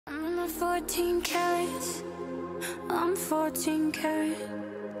I'm 14 carats, I'm 14 carat,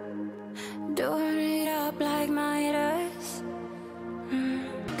 doing it up like my dress.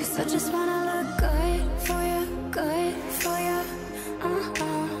 Cause I just wanna look good for you, good for you.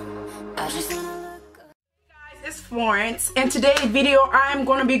 I just wanna look good. Hey guys, it's Florence. In today's video, I'm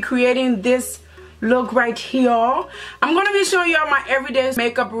gonna be creating this look right here. I'm gonna be showing y'all my everyday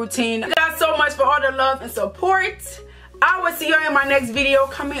makeup routine. Thank you guys so much for all the love and support. I will see you in my next video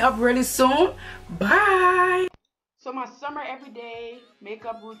coming up really soon. Bye. So my summer everyday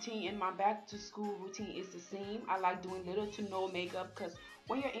makeup routine and my back to school routine is the same. I like doing little to no makeup because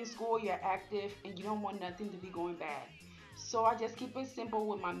when you're in school, you're active and you don't want nothing to be going bad. So I just keep it simple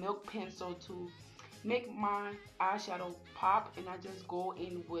with my milk pencil to make my eyeshadow pop, and I just go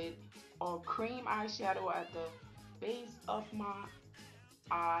in with a cream eyeshadow at the base of my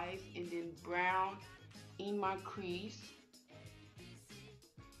eyes and then brown in my crease.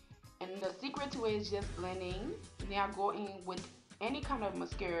 And the secret to it is just blending. Now I go in with any kind of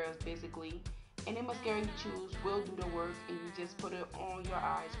mascaras basically. Any mascara you choose will do the work, and you just put it on your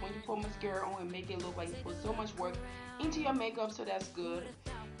eyes. When you put mascara on, and make it look like you put so much work into your makeup, so that's good.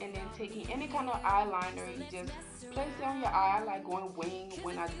 And then taking any kind of eyeliner, you just place it on your eye. I like going wing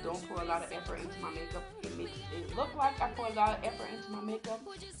when I don't put a lot of effort into my makeup. It makes it look like I put a lot of effort into my makeup.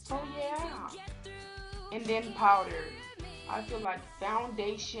 So yeah. And then powder. I feel like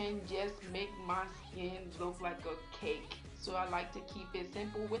foundation just make my skin look like a cake. So I like to keep it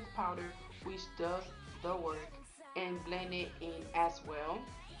simple with powder, which does the work, and blend it in as well.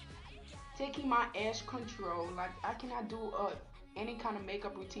 Taking my edge control, like I cannot do any kind of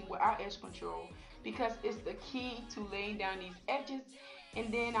makeup routine without edge control because it's the key to laying down these edges.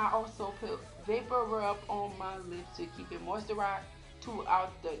 And then I also put vapor rub on my lips to keep it moisturized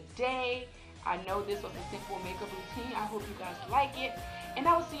throughout the day. I know this was a simple makeup routine. I hope you guys like it, and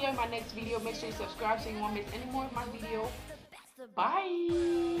I will see you in my next video. Make sure you subscribe so you won't miss any more of my video. Bye.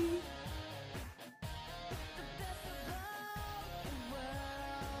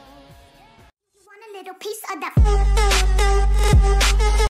 Want a little piece of that?